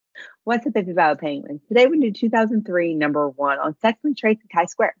What's up, baby bio penguins? Today we do 2003 number 1 on sex-linked traits and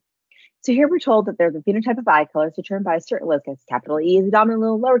chi-square. So here we're told that there's a phenotype of eye color determined by a certain locus. Capital E is a dominant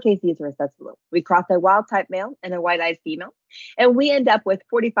allele, lowercase e is a recessive allele. We cross a wild-type male and a white-eyed female, and we end up with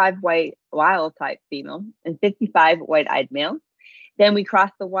 45 white wild-type female and 55 white-eyed male. Then we cross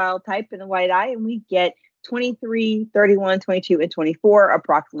the wild-type and the white-eye, and we get 23, 31, 22, and 24,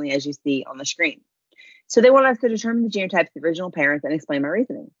 approximately as you see on the screen. So they want us to determine the genotypes of the original parents and explain my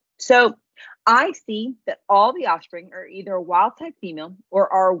reasoning. So I see that all the offspring are either a wild-type female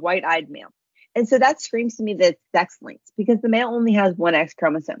or are a white-eyed male. And so that screams to me that it's sex-linked because the male only has one X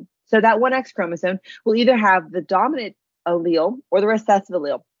chromosome. So that one X chromosome will either have the dominant allele or the recessive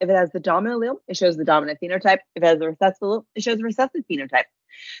allele. If it has the dominant allele, it shows the dominant phenotype. If it has the recessive allele, it shows the recessive phenotype.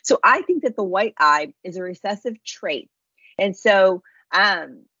 So I think that the white eye is a recessive trait. And so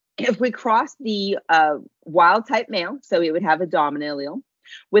if we cross the wild-type male, so it would have a dominant allele,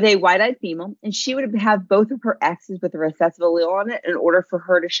 with a white-eyed female, and she would have both of her X's with a recessive allele on it in order for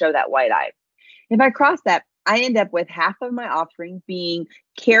her to show that white eye. If I cross that, I end up with half of my offspring being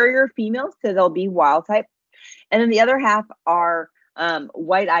carrier females, so they'll be wild-type, and then the other half are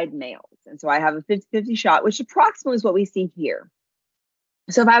white-eyed males. And so I have a 50-50 shot, which approximately is what we see here.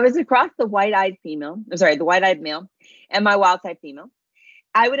 So if I was to cross the white-eyed male and my wild-type female,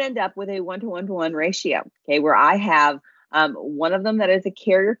 I would end up with a 1-to-1-to-1 ratio, okay, where I have one of them that is a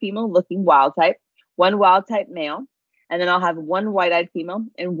carrier female looking wild type, one wild type male, and then I'll have one white-eyed female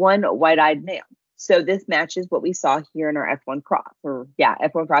and one white-eyed male. So this matches what we saw here in our F1 cross,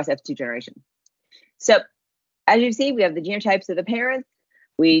 F1 cross F2 generation. So as you see, we have the genotypes of the parents.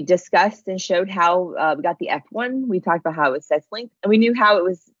 We discussed and showed how we got the F1. We talked about how it was sex-linked, and we knew how it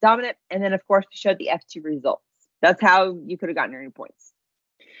was dominant. And then, of course, we showed the F2 results. That's how you could have gotten your points.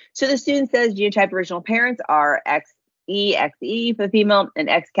 So the student says genotype original parents are XE for the female, and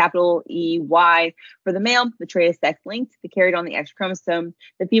X capital EY for the male. The trait is sex-linked. They carried on the X chromosome.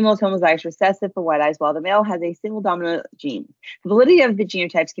 The female is homozygous recessive for white eyes, while the male has a single dominant gene. The validity of the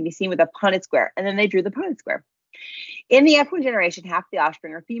genotypes can be seen with a Punnett square, and then they drew the Punnett square. In the F1 generation, half the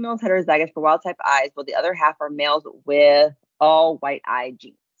offspring are females heterozygous for wild-type eyes, while the other half are males with all white-eye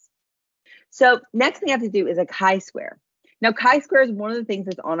genes. So next thing I have to do is a chi-square. Now, chi-square is one of the things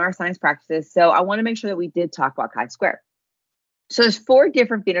that's on our science practices, so I want to make sure that we did talk about chi-square. So there's 4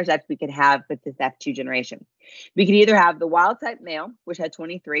 different phenotypes we could have with this F2 generation. We could either have the wild-type male, which had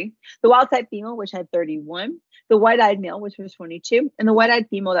 23, the wild-type female, which had 31, the white-eyed male, which was 22, and the white-eyed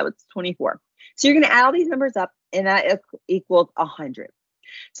female, that was 24. So you're going to add all these numbers up, and that equals 100.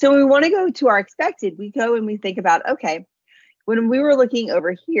 So when we want to go to our expected, we go and we think about, okay, when we were looking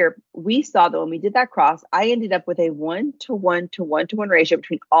over here, we saw that when we did that cross, I ended up with a 1-to-1-to-1-to-1 ratio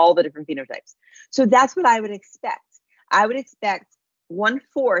between all the different phenotypes. So that's what I would expect. I would expect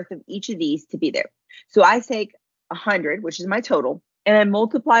 1/4 of each of these to be there. So I take 100, which is my total, and I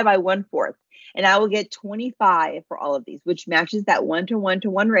multiply by 1/4, and I will get 25 for all of these, which matches that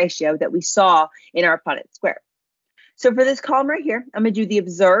 1-to-1-to-1 ratio that we saw in our Punnett square. So for this column right here, I'm going to do the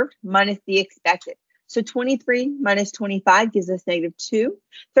observed minus the expected. So 23 minus 25 gives us -2.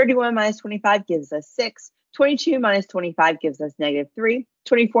 31 minus 25 gives us 6. 22 minus 25 gives us -3.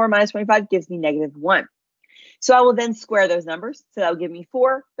 24 minus 25 gives me -1. So I will then square those numbers. So that will give me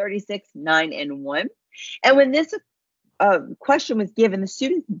 4, 36, 9, and 1. And when this question was given, the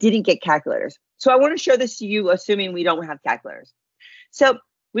students didn't get calculators. So I want to show this to you, assuming we don't have calculators. So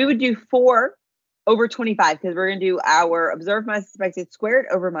we would do 4 over 25, because we're going to do our observed minus expected squared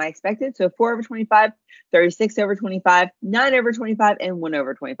over my expected. So 4 over 25, 36 over 25, 9 over 25, and 1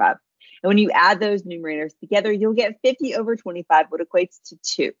 over 25. And when you add those numerators together, you'll get 50 over 25, what equates to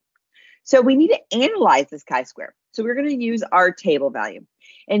 2. So we need to analyze this chi-square. So we're going to use our table value.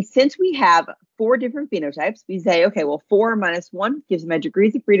 And since we have 4 different phenotypes, we say, okay, well, 4 minus 1 gives me a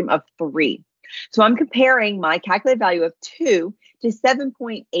degrees of freedom of 3. So I'm comparing my calculated value of 2 to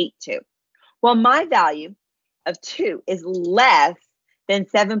 7.82. Well, my value of 2 is less than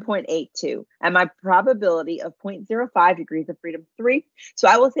 7.82, and my probability of 0.05 degrees of freedom 3. So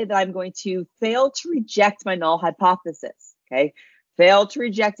I will say that I'm going to fail to reject my null hypothesis, okay? Fail to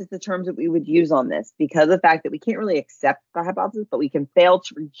reject is the terms that we would use on this because of the fact that we can't really accept the hypothesis, but we can fail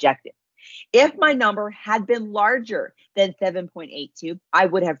to reject it. If my number had been larger than 7.82, I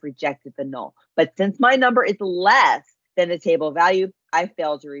would have rejected the null. But since my number is less than the table value, I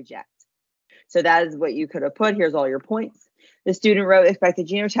failed to reject. So that is what you could have put. Here's all your points. The student wrote expected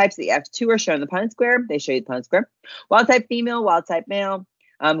genotypes. The F2 are shown in the Punnett square. They show you the Punnett square. Wild type female, wild type male,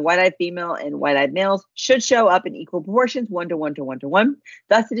 White-eyed female and white-eyed males should show up in equal proportions, 1 to 1 to 1 to 1.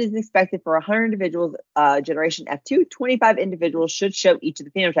 Thus, it is expected for 100 individuals, generation F2, 25 individuals should show each of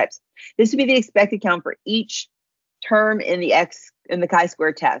the phenotypes. This would be the expected count for each term in the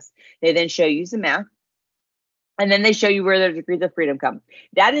chi-square test. They then show you some math, and then they show you where their degrees of freedom come.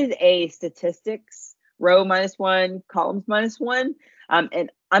 That is a statistics, row -1, columns -1.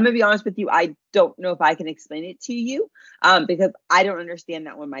 And I'm going to be honest with you, I don't know if I can explain it to you because I don't understand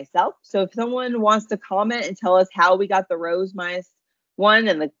that one myself. So if someone wants to comment and tell us how we got the rows -1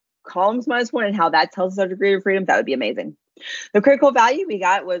 and the columns -1 and how that tells us our degree of freedom, that would be amazing. The critical value we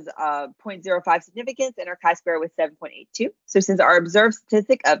got was 0.05 significance, and our chi-square was 7.82. So since our observed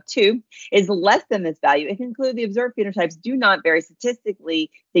statistic of 2 is less than this value, it can conclude the observed phenotypes do not vary statistically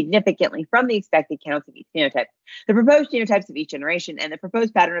significantly from the expected counts of each phenotype. The proposed genotypes of each generation and the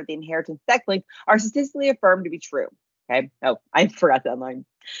proposed pattern of the inheritance sex link are statistically affirmed to be true. Okay. Oh, I forgot that line.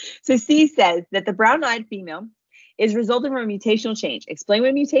 So C says that the brown-eyed female is resulting from a mutational change. Explain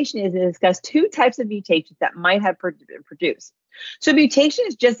what a mutation is and discuss 2 types of mutations that might have produced. So mutation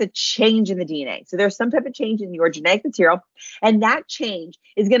is just a change in the DNA. So there's some type of change in your genetic material, and that change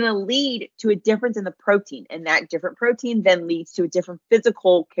is going to lead to a difference in the protein, and that different protein then leads to a different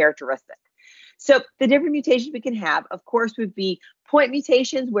physical characteristic. So the different mutations we can have, of course, would be point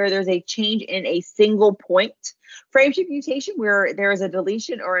mutations where there's a change in a single point, frameshift mutation where there is a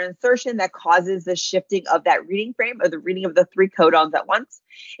deletion or an insertion that causes the shifting of that reading frame or the reading of the 3 codons at once,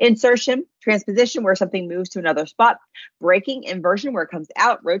 insertion, transposition where something moves to another spot, breaking, inversion where it comes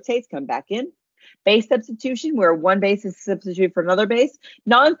out, rotates, come back in, base substitution where one base is substituted for another base,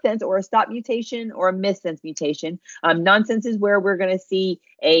 nonsense or a stop mutation or a missense mutation. Nonsense is where we're going to see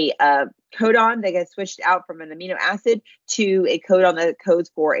a codon that gets switched out from an amino acid to a codon that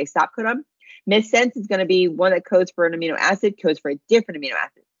codes for a stop codon. Missense is going to be one that codes for an amino acid, codes for a different amino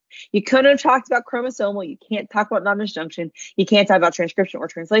acid. You couldn't have talked about chromosomal. You can't talk about non-disjunction. You can't talk about transcription or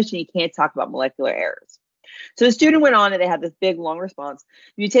translation. You can't talk about molecular errors. So the student went on and they had this big, long response.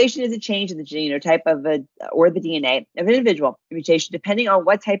 Mutation is a change in the genotype or the DNA of an individual. A mutation, depending on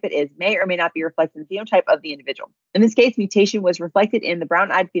what type it is, may or may not be reflected in the phenotype of the individual. In this case, mutation was reflected in the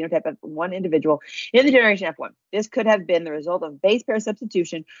brown-eyed phenotype of one individual in the generation F1. This could have been the result of base pair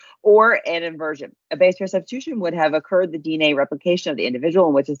substitution or an inversion. A base pair substitution would have occurred the DNA replication of the individual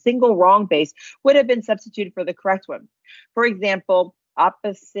in which a single wrong base would have been substituted for the correct one. For example,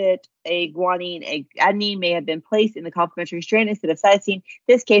 opposite a guanine, a adenine may have been placed in the complementary strand instead of cytosine.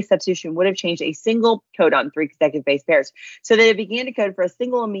 This case substitution would have changed a single codon 3 consecutive base pairs so that it began to code for a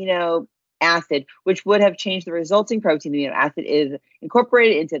single amino acid, which would have changed the resulting protein. The amino acid is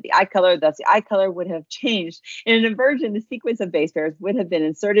incorporated into the eye color, thus the eye color would have changed. In an inversion, the sequence of base pairs would have been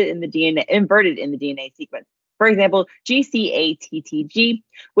inverted in the DNA sequence. For example, GCATTG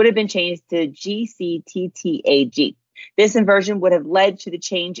would have been changed to GCTTAG. This inversion would have led to the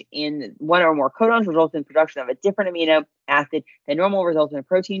change in one or more codons, resulting in production of a different amino acid than normal, resulting in a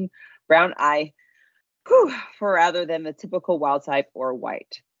protein brown eye rather than the typical wild type or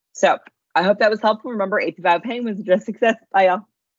white. So I hope that was helpful. Remember, AP Bio Pain was just success. Bye, y'all.